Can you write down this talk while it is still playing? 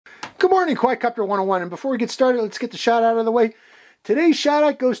Good morning, Quadcopter 101, and before we get started, let's get the shout out of the way. Today's shout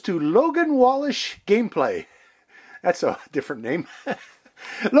out goes to Logan Wallish Gameplay. That's a different name.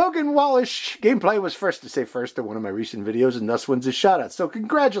 Logan Wallish Gameplay was first to say first in one of my recent videos, and thus wins his shout out. So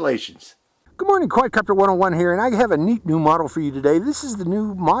congratulations. Good morning, Quadcopter 101 here, and I have a neat new model for you today. This is the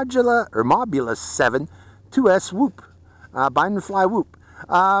new Mobula7 2S Whoop, bind and fly Whoop.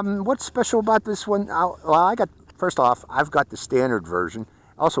 What's special about this one? Well, first off, I've got the standard version.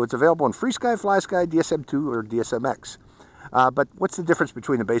 Also, it's available in Frsky, Flysky, DSM2, or DSMX. But what's the difference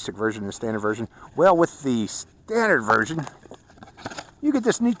between the basic version and the standard version? Well, with the standard version, you get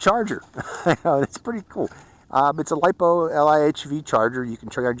this neat charger. It's pretty cool. It's a LiPo LiHV charger. You can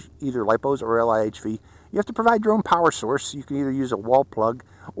charge either LiPos or LiHV. You have to provide your own power source. You can either use a wall plug,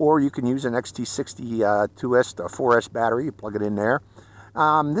 or you can use an XT60 2S to 4S battery. You plug it in there.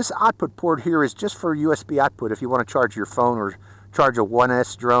 This output port here is just for USB output. If you want to charge your phone or charge a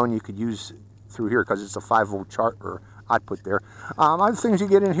 1S drone, you could use through here because it's a 5-volt output there. Other things you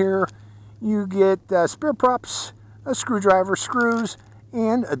get in here, you get spare props, a screwdriver, screws,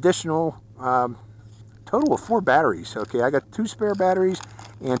 and additional total of 4 batteries. Okay, I got 2 spare batteries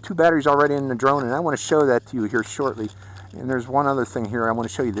and 2 batteries already in the drone, and I want to show that to you here shortly. And there's one other thing here. I want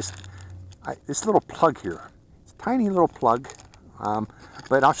to show you this little plug here. It's a tiny little plug,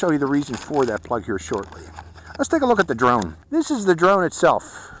 but I'll show you the reason for that plug here shortly. Let's take a look at the drone. This is the drone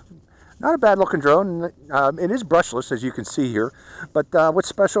itself. Not a bad looking drone. It is brushless, as you can see here. But what's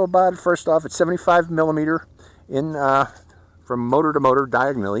special about it, first off, it's 75mm from motor to motor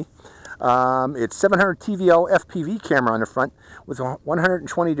diagonally. It's 700 TVL FPV camera on the front with a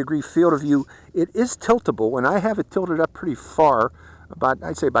 120-degree field of view. It is tiltable, and I have it tilted up pretty far,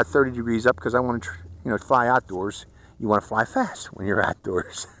 I'd say about 30 degrees up, because I want to fly outdoors. You want to fly fast when you're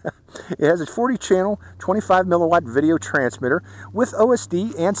outdoors. It has a 40-channel, 25-milliwatt video transmitter with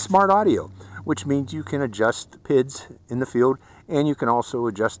OSD and Smartaudio, which means you can adjust PIDs in the field, and you can also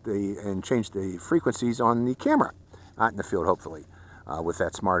adjust and change the frequencies on the camera out in the field, hopefully, with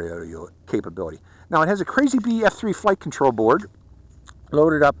that Smartaudio capability. Now, it has a Crazybee F3 flight control board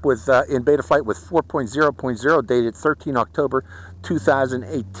loaded up with in Betaflight with 4.0.0, dated 13 October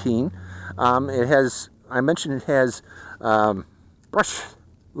 2018. It has, I mentioned it has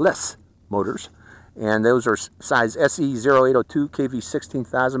brushless motors, and those are size SE0802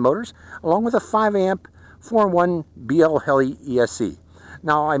 KV16000 motors, along with a 5-amp 4-in-1 BLHeli ESC.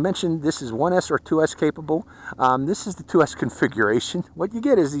 Now, I mentioned this is 1S or 2S capable. This is the 2S configuration. What you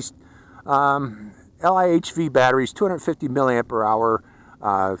get is these LiHV batteries, 250 milliampere hour.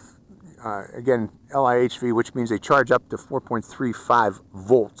 Again, LiHV, which means they charge up to 4.35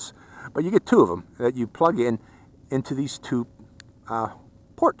 volts. But you get 2 of them that you plug into these 2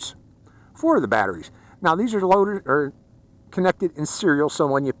 ports for the batteries. Now, these are loaded or connected in serial, so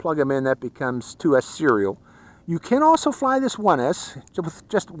when you plug them in, that becomes 2S serial. You can also fly this 1S with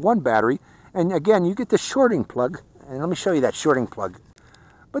just 1 battery, and again, you get the shorting plug, and let me show you that shorting plug.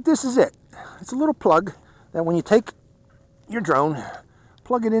 But this is it. It's a little plug that when you take your drone,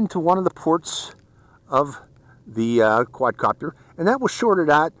 plug it into one of the ports of the quadcopter, and that will short it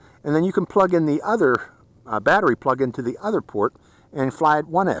out, and then you can plug in the other battery plug into the other port and fly at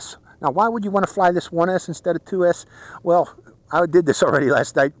 1S. Now, why would you want to fly this 1S instead of 2S? Well, I did this already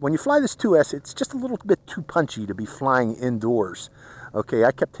last night. When you fly this 2S, it's just a little bit too punchy to be flying indoors. Okay,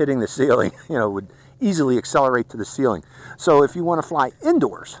 I kept hitting the ceiling. It would easily accelerate to the ceiling. So if you want to fly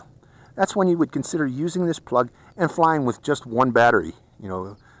indoors, that's when you would consider using this plug and flying with just 1 battery.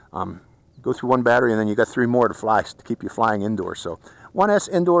 Go through 1 battery, and then you got 3 more to fly to keep you flying indoors. So 1S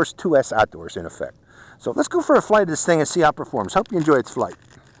indoors, 2S outdoors in effect. So let's go for a flight of this thing and see how it performs. Hope you enjoy its flight.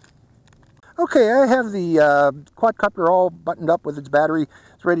 Okay, I have the quadcopter all buttoned up with its battery.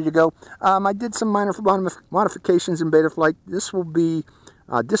 It's ready to go. I did some minor modifications in Betaflight. This will be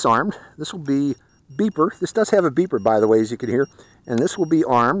disarmed. This will be beeper. This does have a beeper, by the way, as you can hear. And this will be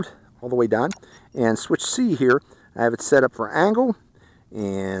armed all the way down. And switch C here, I have it set up for angle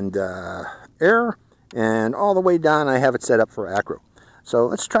and air. And all the way down, I have it set up for acro. So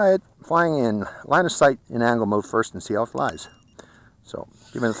let's try it flying in line of sight in angle mode first and see how it flies. So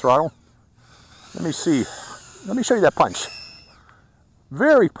give me the throttle. Let me see. Let me show you that punch.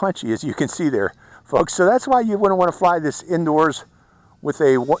 Very punchy, as you can see there, folks. So that's why you wouldn't want to fly this indoors with the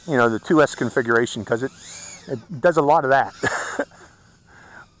 2S configuration, because it does a lot of that.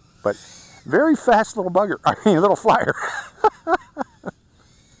 But very fast little bugger. Little flyer.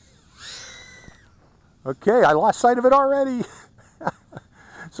 Okay, I lost sight of it already.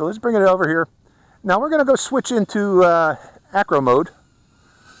 So let's bring it over here. Now we're going to go switch into acro mode.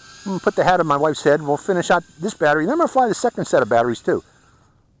 I'm going to put the hat on my wife's head. We'll finish out this battery. Then I'm going to fly the second set of batteries too.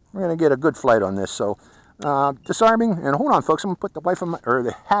 we're going to get a good flight on this. So disarming, and hold on folks, I'm going to put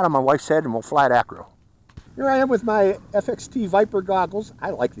the hat on my wife's head and we'll fly at acro. Here I am with my FXT Viper goggles.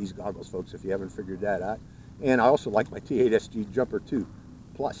 I like these goggles, folks, if you haven't figured that out. And I also like my T8SG Jumper 2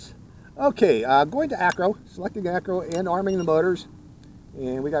 Plus. Okay, going to acro, selecting acro and arming the motors.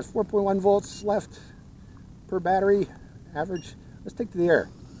 And we got 4.1 volts left per battery, average. Let's take to the air.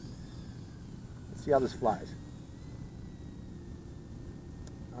 Let's see how this flies.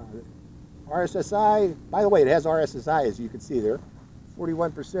 RSSI, by the way, it has RSSI, as you can see there.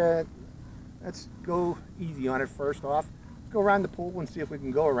 41%. Let's go easy on it first off. Let's go around the pool and see if we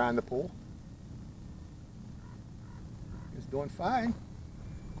can go around the pool. It's doing fine.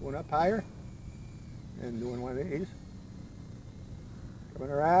 Going up higher and doing one of these.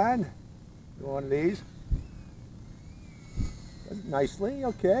 Coming around, doing one of these. Does it nicely,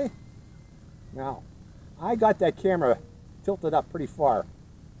 okay. Now, I got that camera tilted up pretty far.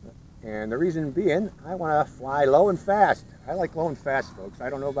 And the reason being, I want to fly low and fast. I like low and fast, folks.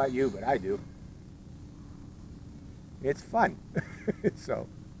 I don't know about you, but I do. It's fun. So,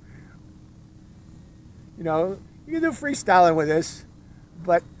 you know, you can do freestyling with this,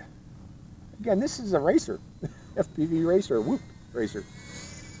 but again, this is a racer. FPV racer, whoop racer.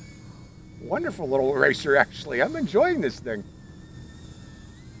 Wonderful little racer, actually. I'm enjoying this thing.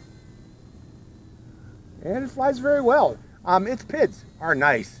 And it flies very well. Its PIDs are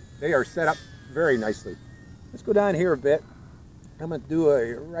nice. They are set up very nicely. Let's go down here a bit. I'm going to do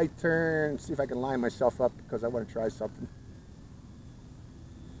a right turn, see if I can line myself up because I want to try something.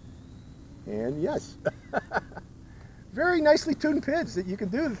 And yes, very nicely tuned PIDs that you can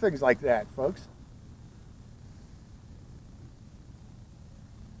do things like that, folks.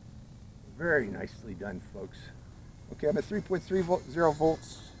 Very nicely done, folks. Okay, I'm at 3.30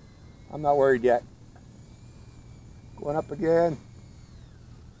 volts. I'm not worried yet. Going up again.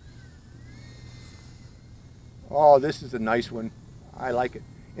 Oh, this is a nice one. I like it.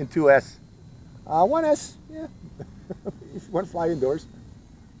 In 2S. 1S, yeah. If you want to fly indoors.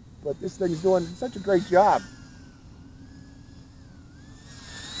 But this thing's doing such a great job.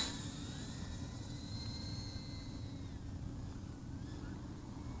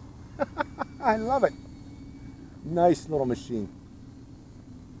 I love it. Nice little machine.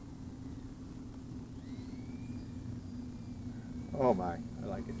 Oh my, I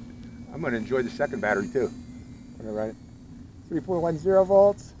like it. I'm going to enjoy the second battery too. I'm going to run it. 3.10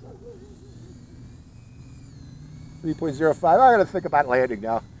 volts. 3.05. I got to think about landing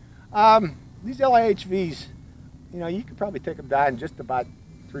now. These LiHVs, you know, you could probably take them down just about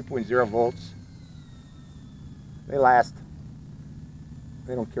 3.0 volts. They last.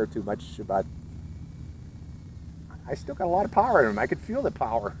 They don't care too much about. I still got a lot of power in them. I could feel the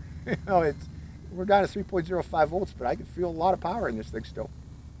power. You know, we're down to 3.05 volts, but I can feel a lot of power in this thing still.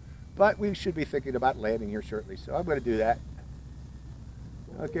 But we should be thinking about landing here shortly, so I'm going to do that.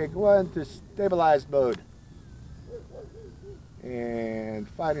 Okay, go on to stabilized mode. And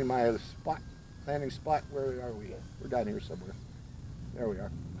finding my spot, landing spot. Where are we? We're down here somewhere. There we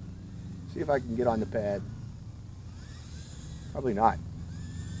are. See if I can get on the pad. Probably not.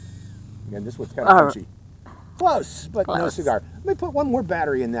 Again, this one's kind of punchy. Close, but no cigar. Let me put one more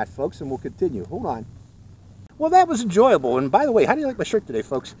battery in that, folks, and we'll continue. Hold on. Well, that was enjoyable. And by the way, how do you like my shirt today,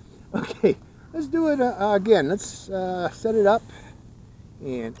 folks? Okay, let's do it again. Let's set it up.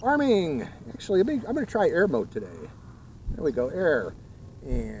 And arming. Actually, I'm going to try air mode today. There we go, air.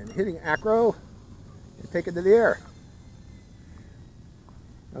 And hitting acro and take it to the air.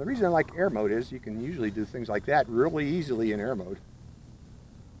 Now, the reason I like air mode is you can usually do things like that really easily in air mode.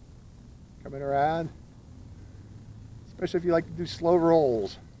 Coming around. Especially if you like to do slow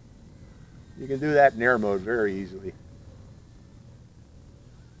rolls. You can do that in air mode very easily.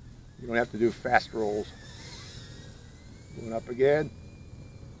 You don't have to do fast rolls. Going up again.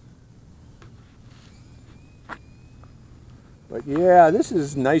 But yeah, this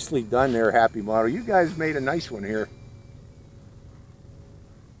is nicely done there, Happymodel. You guys made a nice one here.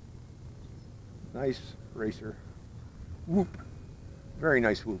 Nice racer. Whoop. Very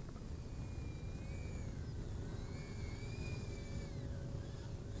nice whoop.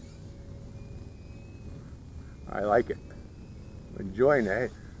 I like it. I'm enjoying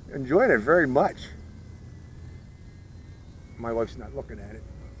it. Enjoying it very much. My wife's not looking at it.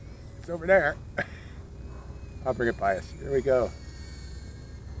 It's over there. I'll bring it by us. Here we go.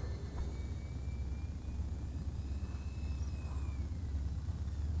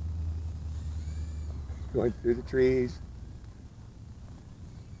 Going through the trees.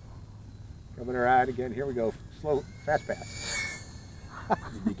 Coming around again. Here we go. Slow, fast pass. Did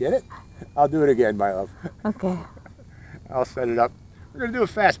you get it? I'll do it again, my love. Okay. I'll set it up. We're going to do a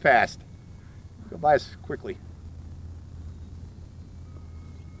fast pass. Go by us quickly.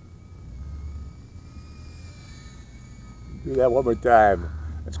 Do that one more time.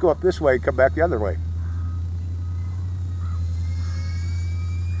 Let's go up this way and come back the other way.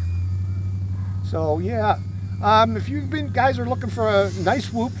 So yeah, if you guys are looking for a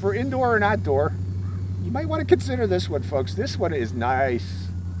nice whoop for indoor and outdoor, you might want to consider this one, folks. This one is nice.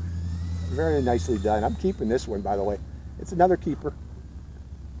 Very nicely done. I'm keeping this one, by the way. It's another keeper.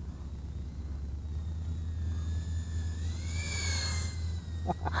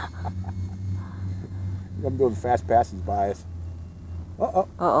 I'm doing fast passes by us. Uh-oh.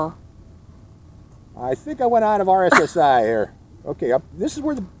 Uh-oh. I think I went out of RSSI here. Okay, this is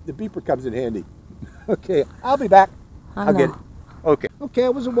where the beeper comes in handy. Okay, I'll be back. I'll get it. Okay. Okay, I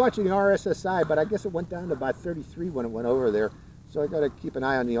wasn't watching the RSSI, but I guess it went down to about 33 when it went over there. So I got to keep an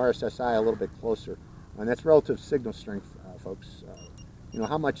eye on the RSSI a little bit closer. And that's relative signal strength, folks. You know,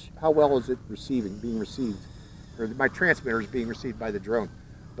 how well is it being received, or my transmitter is being received by the drone.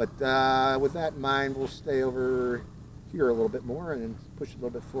 But with that in mind, we'll stay over here a little bit more and then push it a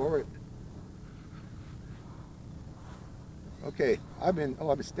little bit forward. Okay, I'm in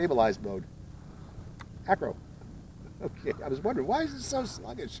stabilized mode. Acro. Okay, I was wondering, why is it so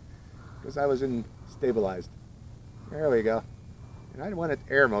sluggish? Because I was in stabilized. There we go. And I wanted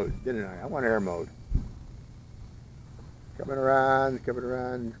air mode, didn't I? I want air mode. Coming around,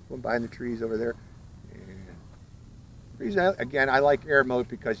 going behind the trees over there. Again, I like air mode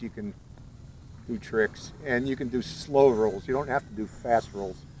because you can do tricks and you can do slow rolls. You don't have to do fast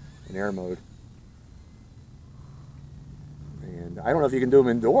rolls in air mode. And I don't know if you can do them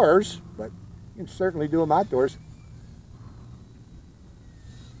indoors, but you can certainly do them outdoors.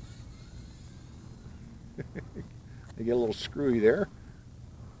 They get a little screwy there.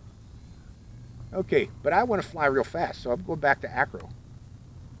 Okay, but I want to fly real fast, so I'm going back to acro.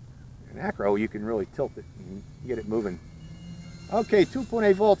 In acro, you can really tilt it and get it moving. Okay,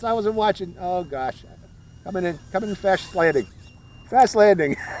 2.8 volts. I wasn't watching. Oh gosh, coming in fast landing. Fast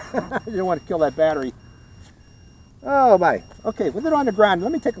landing. You don't want to kill that battery. Oh my. Okay, with it on the ground,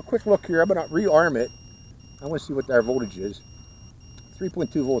 let me take a quick look here. I'm going to rearm it. I want to see what our voltage is.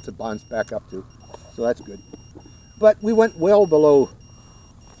 3.2 volts it bounced back up to, so that's good. But we went well below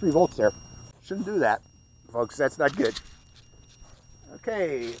 3 volts there. Shouldn't do that, folks. That's not good.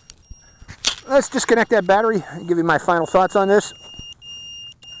 Okay, let's disconnect that battery and give you my final thoughts on this.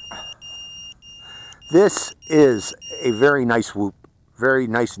 This is a very nice whoop. Very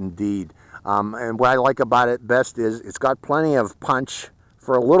nice indeed. And what I like about it best is it's got plenty of punch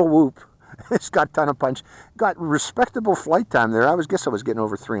for a little whoop. It's got a ton of punch. Got respectable flight time there. I guess I was getting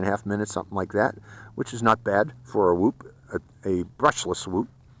over 3.5 minutes, something like that, which is not bad for a whoop, a brushless whoop.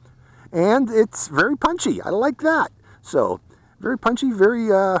 And it's very punchy. I like that. So, very punchy, very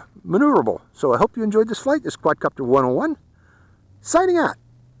maneuverable. So I hope you enjoyed this flight. This is Quadcopter 101, signing out.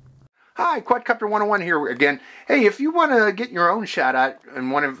 Hi, Quadcopter 101 here again. Hey, if you want to get your own shout out in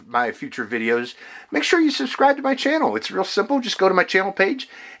one of my future videos, make sure you subscribe to my channel. It's real simple. Just go to my channel page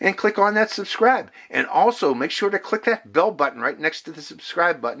and click on that subscribe. And also make sure to click that bell button right next to the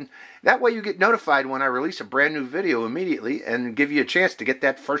subscribe button. That way you get notified when I release a brand new video immediately and give you a chance to get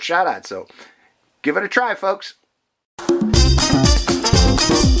that first shout out. So give it a try, folks.